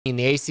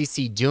the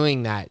ACC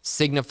doing that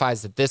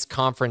signifies that this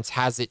conference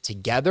has it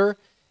together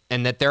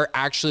and that they're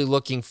actually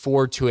looking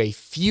forward to a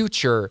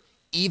future,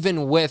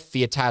 even with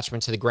the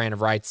attachment to the grant of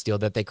rights deal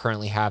that they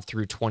currently have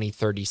through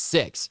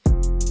 2036.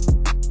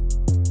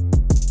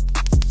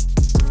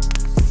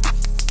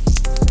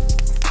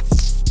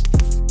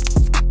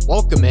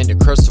 Welcome into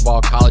Crystal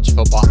Ball College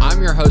Football.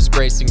 I'm your host,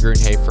 Grayson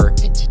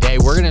Grundhoefer, and today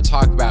we're going to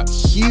talk about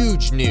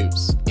huge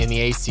news in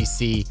the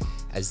ACC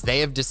as they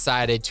have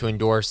decided to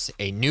endorse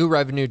a new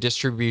revenue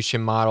distribution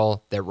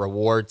model that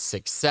rewards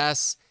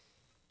success.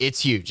 It's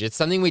huge. It's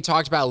something we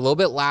talked about a little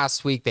bit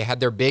last week. They had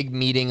their big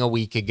meeting a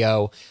week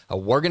ago.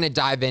 We're going to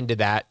dive into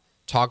that,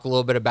 talk a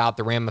little bit about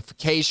the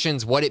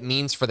ramifications, what it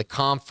means for the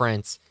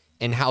conference,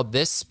 and how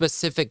this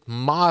specific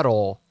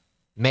model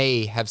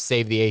may have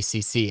saved the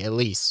ACC, at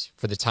least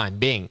for the time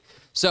being.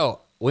 So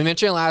we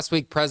mentioned last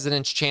week,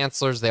 presidents,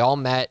 chancellors, they all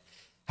met,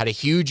 had a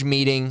huge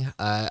meeting.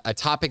 A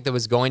topic that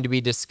was going to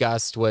be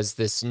discussed was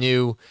this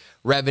new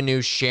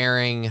revenue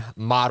sharing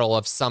model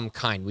of some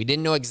kind. We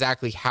didn't know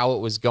exactly how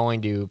it was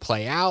going to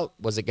play out.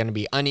 Was it going to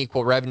be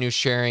unequal revenue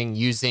sharing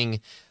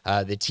using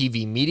the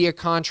TV media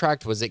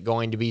contract? Was it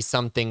going to be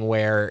something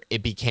where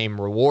it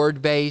became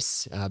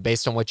reward-based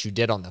based on what you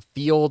did on the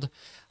field?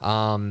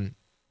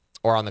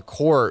 Or on the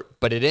court,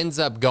 but it ends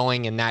up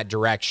going in that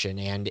direction.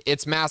 And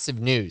it's massive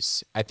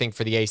news, I think,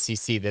 for the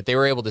ACC that they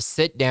were able to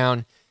sit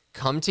down,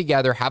 come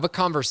together, have a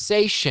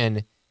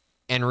conversation,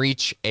 and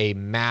reach a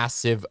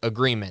massive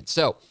agreement.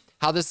 So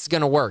how this is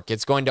going to work,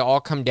 it's going to all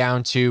come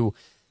down to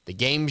the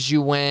games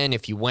you win.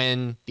 If you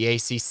win the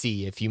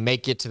ACC, if you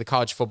make it to the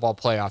college football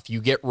playoff,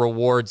 you get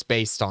rewards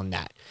based on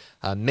that.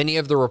 Many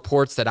of the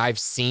reports that I've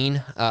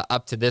seen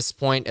up to this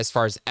point, as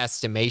far as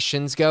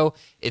estimations go,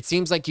 it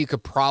seems like you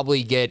could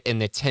probably get in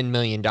the $10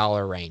 million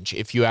range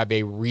if you have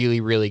a really,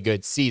 really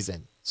good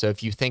season. So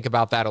if you think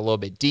about that a little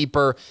bit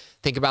deeper,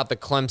 think about the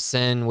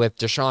Clemson with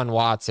Deshaun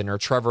Watson or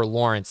Trevor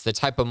Lawrence, the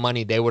type of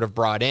money they would have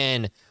brought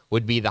in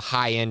would be the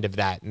high end of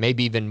that,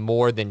 maybe even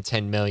more than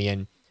 $10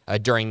 million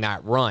during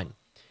that run.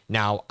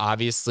 Now,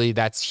 obviously,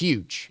 that's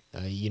huge.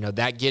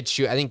 That gets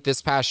you, I think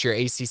this past year,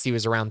 ACC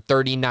was around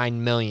 $39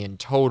 million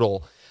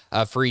total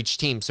for each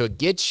team. So it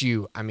gets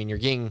you, you're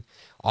getting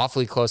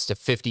awfully close to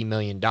 $50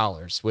 million,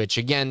 which,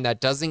 again,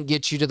 that doesn't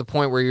get you to the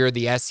point where you're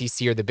the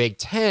SEC or the Big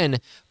Ten,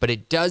 but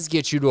it does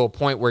get you to a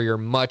point where you're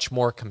much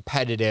more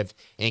competitive,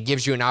 and it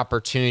gives you an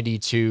opportunity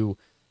to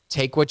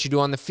take what you do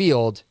on the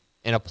field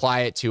and apply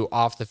it to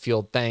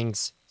off-the-field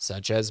things,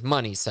 such as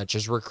money, such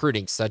as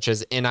recruiting, such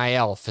as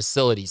NIL,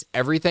 facilities.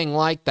 Everything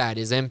like that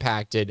is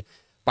impacted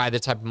by the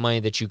type of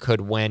money that you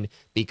could win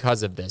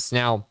because of this.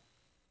 Now,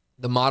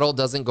 the model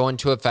doesn't go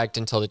into effect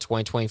until the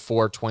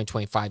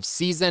 2024-2025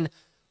 season,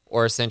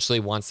 or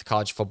essentially once the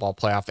college football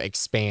playoff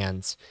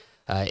expands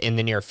in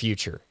the near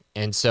future.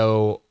 And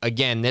so,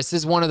 again, this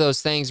is one of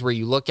those things where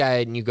you look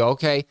at it and you go,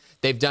 okay,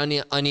 they've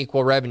done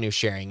unequal revenue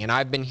sharing. And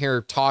I've been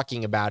here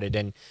talking about it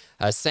and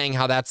saying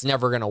how that's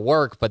never going to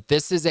work, but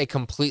this is a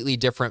completely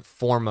different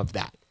form of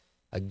that.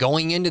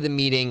 Going into the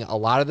meeting, a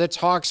lot of the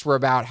talks were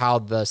about how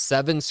the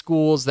 7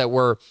 schools that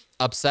were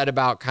upset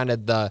about kind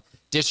of the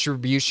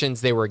distributions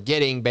they were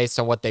getting based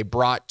on what they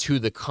brought to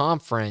the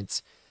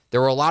conference. There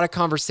were a lot of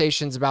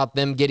conversations about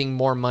them getting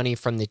more money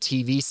from the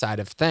TV side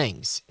of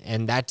things,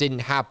 and that didn't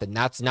happen.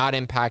 That's not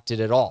impacted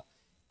at all.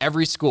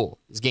 Every school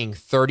is getting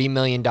 $30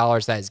 million.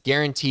 That is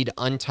guaranteed,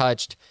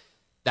 untouched.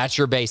 That's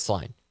your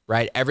baseline,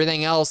 right?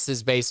 Everything else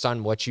is based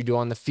on what you do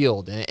on the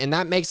field, and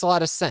that makes a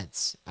lot of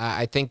sense.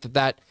 I think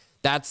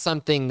that's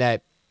something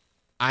that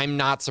I'm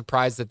not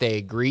surprised that they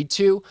agreed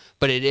to,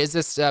 but it is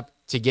a step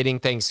to getting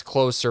things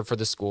closer for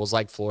the schools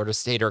like Florida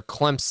State or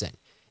Clemson,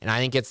 and I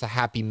think it's the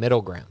happy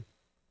middle ground.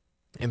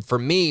 And for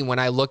me, when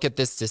I look at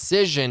this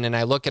decision and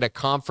I look at a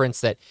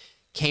conference that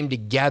came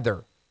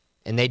together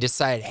and they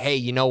decided, hey,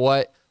 you know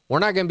what? We're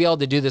not going to be able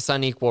to do this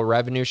unequal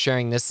revenue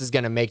sharing. This is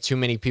going to make too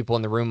many people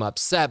in the room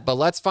upset, but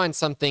let's find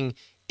something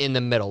in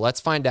the middle.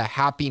 Let's find a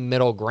happy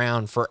middle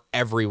ground for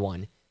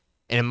everyone.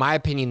 And in my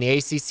opinion, the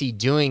ACC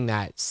doing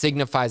that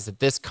signifies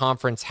that this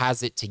conference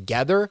has it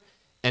together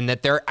and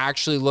that they're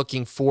actually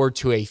looking forward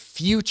to a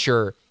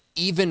future,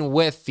 even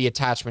with the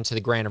attachment to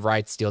the grant of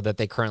rights deal that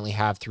they currently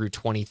have through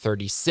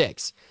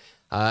 2036.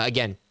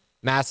 Again,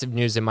 massive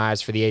news in my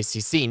eyes for the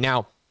ACC.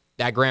 Now,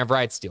 that grant of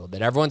rights deal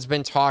that everyone's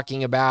been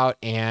talking about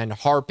and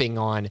harping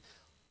on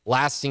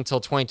lasting till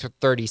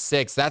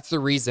 2036, that's the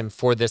reason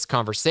for this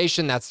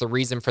conversation. That's the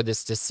reason for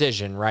this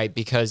decision, right?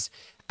 Because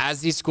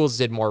as these schools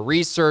did more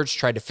research,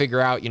 tried to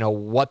figure out,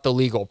 what the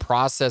legal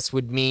process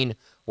would mean,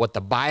 what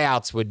the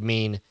buyouts would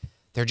mean,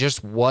 there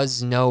just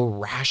was no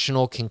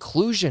rational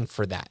conclusion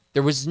for that.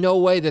 There was no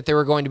way that they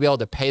were going to be able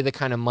to pay the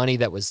kind of money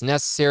that was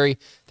necessary.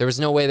 There was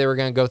no way they were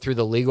going to go through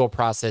the legal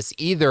process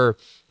either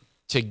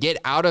to get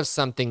out of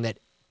something that,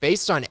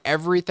 based on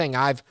everything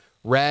I've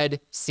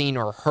read, seen,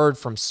 or heard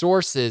from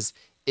sources,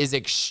 is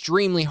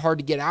extremely hard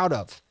to get out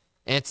of.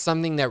 And it's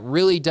something that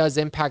really does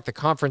impact the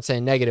conference in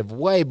a negative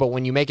way. But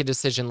when you make a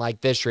decision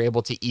like this, you're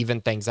able to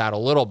even things out a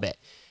little bit.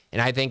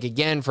 And I think,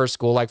 again, for a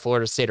school like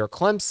Florida State or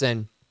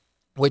Clemson,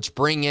 which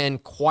bring in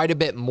quite a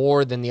bit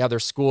more than the other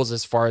schools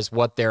as far as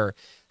what their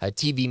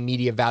TV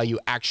media value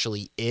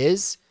actually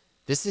is.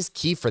 This is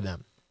key for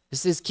them.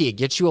 This is key. It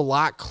gets you a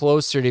lot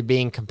closer to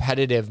being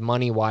competitive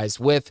money-wise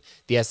with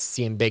the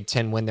SEC and Big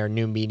Ten when their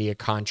new media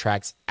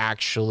contracts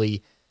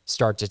actually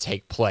start to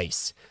take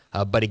place.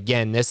 But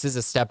again, this is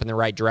a step in the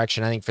right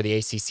direction, I think, for the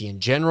ACC in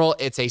general.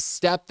 It's a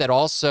step that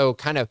also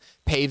kind of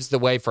paves the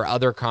way for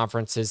other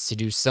conferences to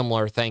do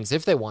similar things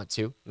if they want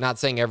to. Not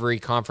saying every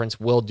conference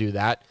will do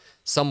that.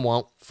 Some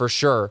won't, for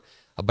sure.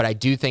 But I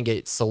do think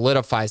it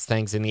solidifies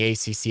things in the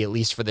ACC, at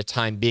least for the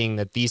time being,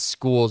 that these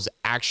schools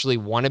actually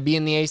want to be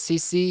in the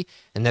ACC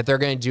and that they're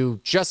going to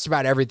do just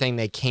about everything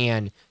they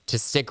can to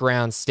stick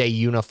around, stay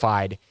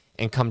unified,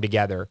 and come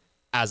together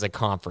as a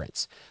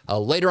conference.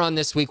 Later on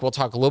this week, we'll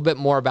talk a little bit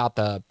more about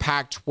the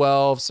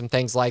Pac-12, some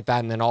things like that,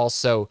 and then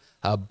also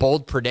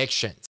bold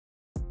predictions